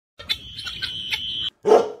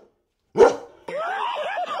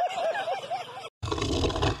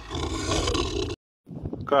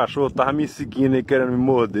cachorro tava me seguindo aí, querendo me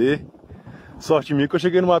morder. Sorte minha que eu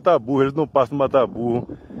cheguei no mata-burro, eles não passam no mata-burro.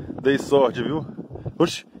 Dei sorte, viu?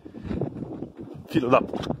 Oxi! Filho da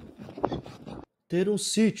puta! Ter um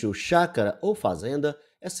sítio, chácara ou fazenda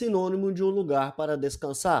é sinônimo de um lugar para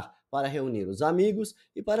descansar, para reunir os amigos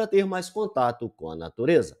e para ter mais contato com a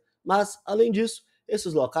natureza. Mas, além disso,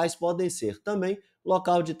 esses locais podem ser também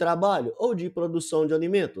local de trabalho ou de produção de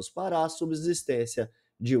alimentos para a subsistência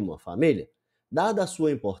de uma família. Dada a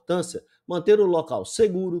sua importância, manter o local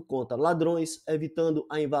seguro contra ladrões, evitando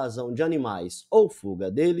a invasão de animais ou fuga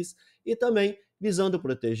deles, e também visando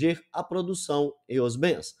proteger a produção e os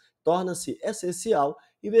bens, torna-se essencial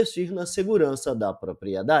investir na segurança da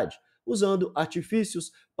propriedade, usando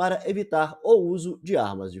artifícios para evitar o uso de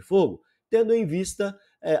armas de fogo, tendo em vista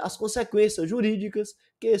as consequências jurídicas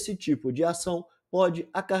que esse tipo de ação pode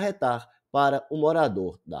acarretar para o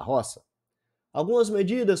morador da roça. Algumas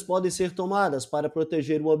medidas podem ser tomadas para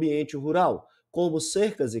proteger o ambiente rural, como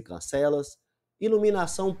cercas e cancelas,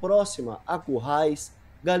 iluminação próxima a currais,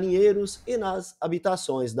 galinheiros e nas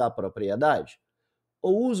habitações da propriedade,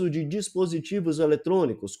 o uso de dispositivos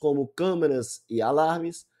eletrônicos como câmeras e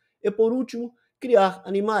alarmes, e, por último, criar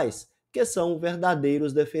animais, que são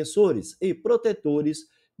verdadeiros defensores e protetores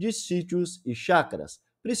de sítios e chácaras,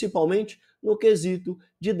 principalmente no quesito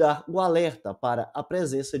de dar o alerta para a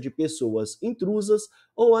presença de pessoas intrusas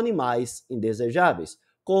ou animais indesejáveis,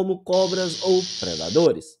 como cobras ou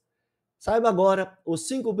predadores. Saiba agora os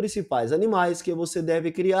 5 principais animais que você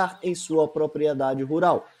deve criar em sua propriedade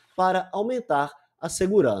rural para aumentar a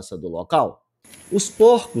segurança do local. Os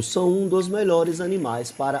porcos são um dos melhores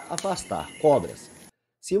animais para afastar cobras.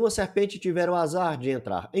 Se uma serpente tiver o azar de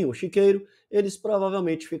entrar em um chiqueiro, eles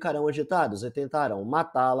provavelmente ficarão agitados e tentarão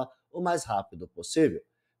matá-la o mais rápido possível.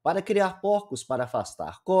 Para criar porcos para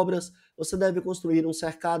afastar cobras, você deve construir um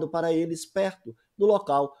cercado para eles perto do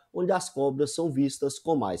local onde as cobras são vistas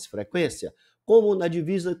com mais frequência, como na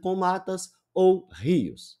divisa com matas ou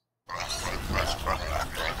rios.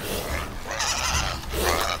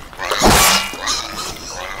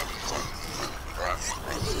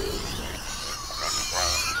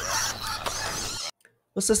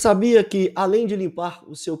 Você sabia que, além de limpar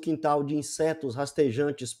o seu quintal de insetos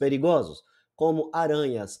rastejantes perigosos, como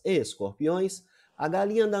aranhas e escorpiões, a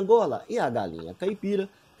galinha d'Angola e a galinha caipira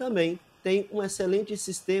também têm um excelente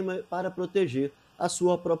sistema para proteger a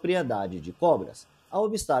sua propriedade de cobras. Ao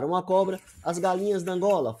avistar uma cobra, as galinhas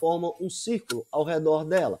d'Angola formam um círculo ao redor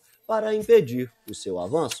dela para impedir o seu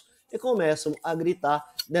avanço e começam a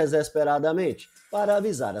gritar desesperadamente para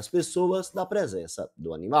avisar as pessoas da presença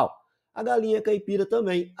do animal. A galinha caipira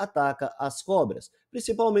também ataca as cobras,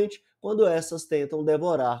 principalmente quando essas tentam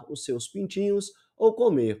devorar os seus pintinhos ou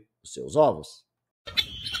comer os seus ovos.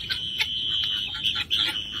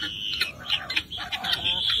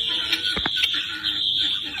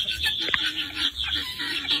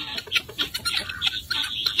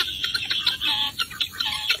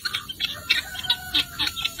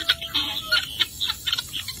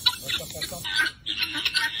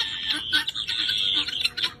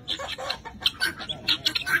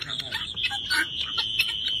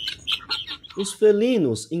 Os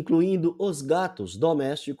felinos, incluindo os gatos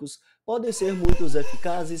domésticos, podem ser muito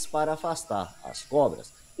eficazes para afastar as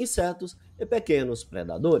cobras, insetos e pequenos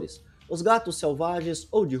predadores. Os gatos selvagens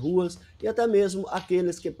ou de ruas e até mesmo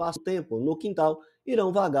aqueles que passam tempo no quintal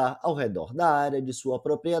irão vagar ao redor da área de sua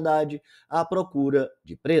propriedade à procura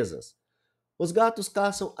de presas. Os gatos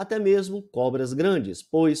caçam até mesmo cobras grandes,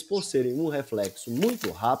 pois, por serem um reflexo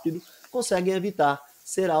muito rápido, conseguem evitar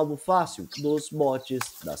ser alvo fácil dos botes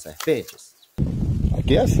das serpentes.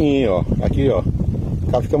 Aqui é assim, ó. Aqui, ó.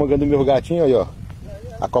 O cara fica mangando o meu gatinho aí, ó.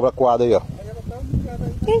 A cobra coada aí, ó.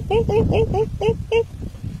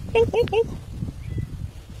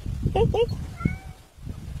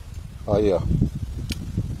 Aí, ó.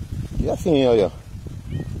 E assim, aí, ó.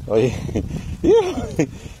 Aí.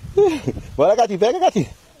 Bora, gatinho. Pega, gatinho.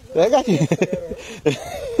 Pega, gatinho.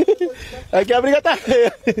 Aqui a briga tá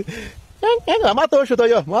feia. Matou o chuto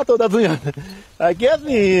aí, ó. Matou da zunhada. Aqui é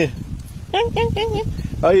assim.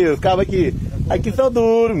 Aí, os cabos aqui. Aqui são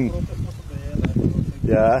duros.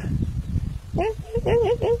 Já.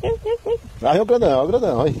 Aí é o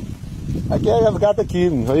grandão, aí. Aqui é as gatas aqui,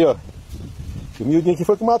 aí, ó. O miudinho aqui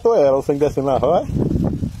foi que matou ela, o sangue descendo na roça.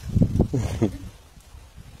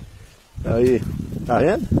 Aí, tá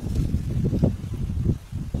vendo?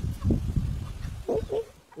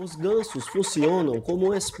 Os gansos funcionam como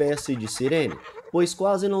uma espécie de sirene, pois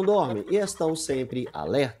quase não dormem e estão sempre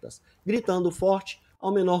alertas, gritando forte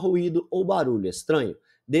ao menor ruído ou barulho estranho,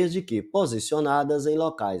 desde que posicionadas em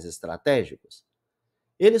locais estratégicos.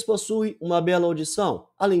 Eles possuem uma bela audição.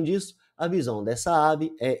 Além disso, a visão dessa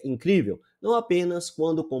ave é incrível, não apenas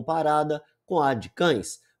quando comparada com a de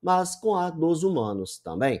cães, mas com a dos humanos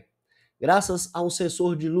também. Graças a um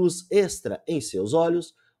sensor de luz extra em seus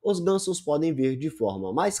olhos, os gansos podem ver de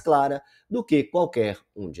forma mais clara do que qualquer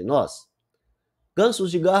um de nós.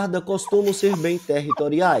 Gansos de guarda costumam ser bem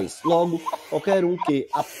territoriais, logo, qualquer um que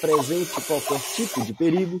apresente qualquer tipo de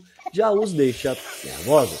perigo já os deixa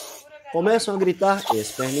nervosos. Começam a gritar e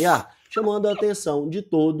espernear, chamando a atenção de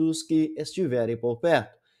todos que estiverem por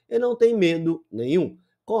perto, e não têm medo nenhum,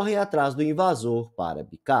 correm atrás do invasor para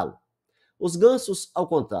picá-lo. Os gansos, ao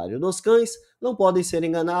contrário dos cães, não podem ser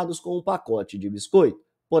enganados com um pacote de biscoito.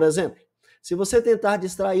 Por exemplo, se você tentar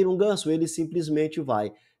distrair um ganso, ele simplesmente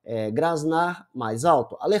vai grasnar mais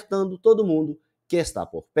alto, alertando todo mundo que está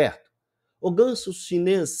por perto. O ganso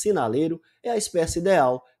chinês sinaleiro é a espécie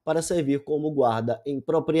ideal para servir como guarda em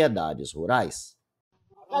propriedades rurais.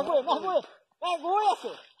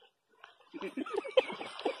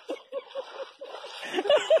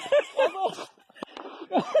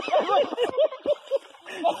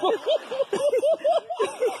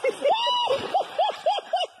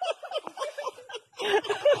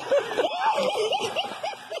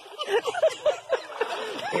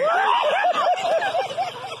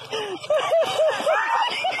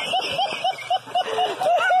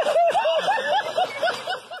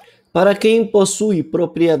 Para quem possui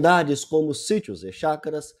propriedades como sítios e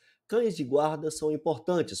chácaras, cães de guarda são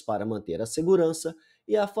importantes para manter a segurança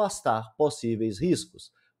e afastar possíveis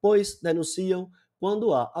riscos, pois denunciam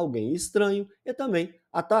quando há alguém estranho e também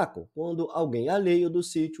atacam quando alguém alheio do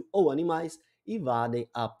sítio ou animais invadem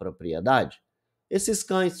a propriedade. Esses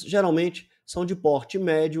cães geralmente são de porte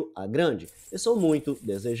médio a grande e são muito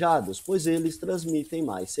desejados, pois eles transmitem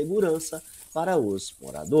mais segurança para os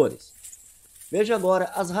moradores. Veja agora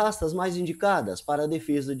as raças mais indicadas para a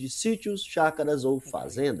defesa de sítios, chácaras ou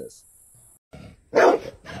fazendas.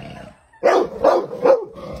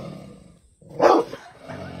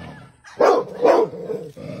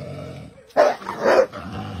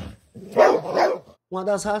 Uma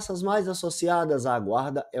das raças mais associadas à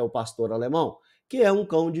guarda é o pastor alemão, que é um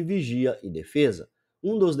cão de vigia e defesa.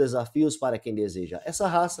 Um dos desafios para quem deseja essa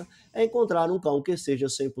raça é encontrar um cão que seja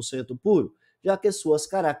 100% puro, já que suas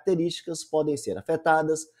características podem ser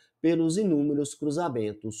afetadas pelos inúmeros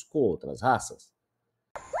cruzamentos com outras raças.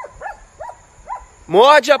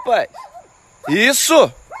 Morde, rapaz! Isso!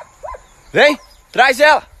 Vem! Traz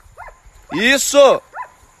ela! Isso!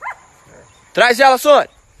 Traz ela, Sônia!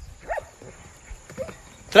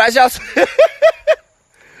 Traz ela!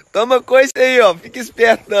 Toma coisa aí, ó! Fica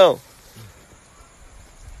esperto, não!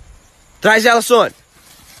 Traz ela, Sônia!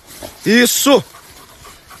 Isso!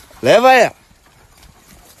 Leva ela!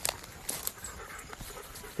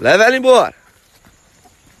 Leva ela embora!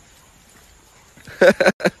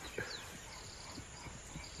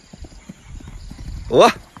 Ó!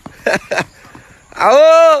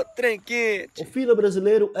 Aô, trem quente! O fila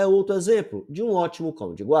brasileiro é outro exemplo de um ótimo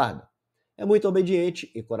cão de guarda. É muito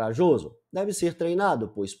obediente e corajoso. Deve ser treinado,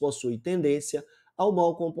 pois possui tendência ao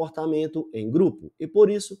mau comportamento em grupo e, por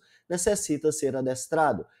isso, necessita ser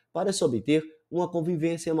adestrado para se obter uma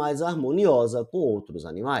convivência mais harmoniosa com outros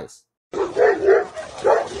animais.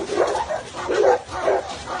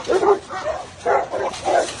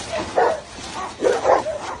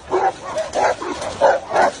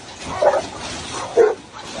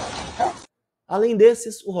 Além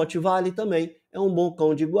desses, o Rottweiler também é um bom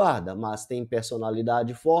cão de guarda, mas tem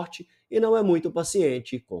personalidade forte e não é muito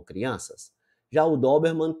paciente com crianças. Já o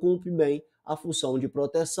Doberman cumpre bem a função de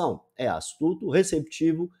proteção, é astuto,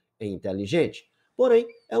 receptivo e inteligente. Porém,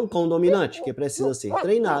 é um cão dominante que precisa ser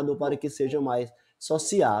treinado para que seja mais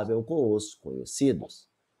sociável com os conhecidos.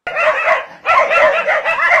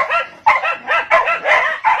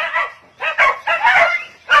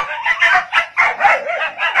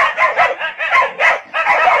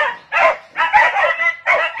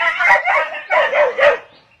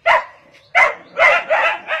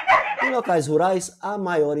 Em locais rurais, há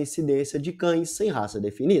maior incidência de cães sem raça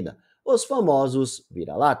definida, os famosos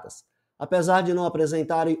vira-latas. Apesar de não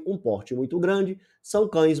apresentarem um porte muito grande, são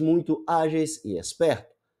cães muito ágeis e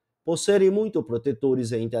espertos. Por serem muito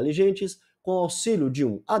protetores e inteligentes, com auxílio de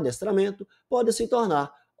um adestramento, podem se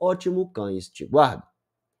tornar ótimos cães de guarda.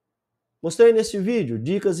 Mostrei neste vídeo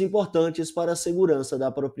dicas importantes para a segurança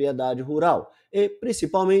da propriedade rural e,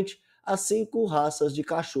 principalmente, as 5 raças de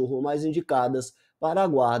cachorro mais indicadas para a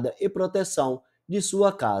guarda e proteção de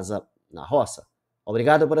sua casa na roça.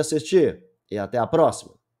 Obrigado por assistir e até a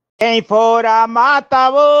próxima! Quem for à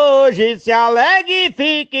mata hoje, se alegre e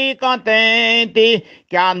fique contente,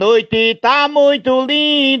 que a noite tá muito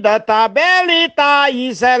linda, tá bela e tá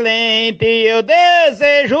excelente. Eu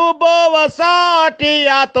desejo boa sorte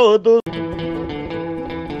a todos.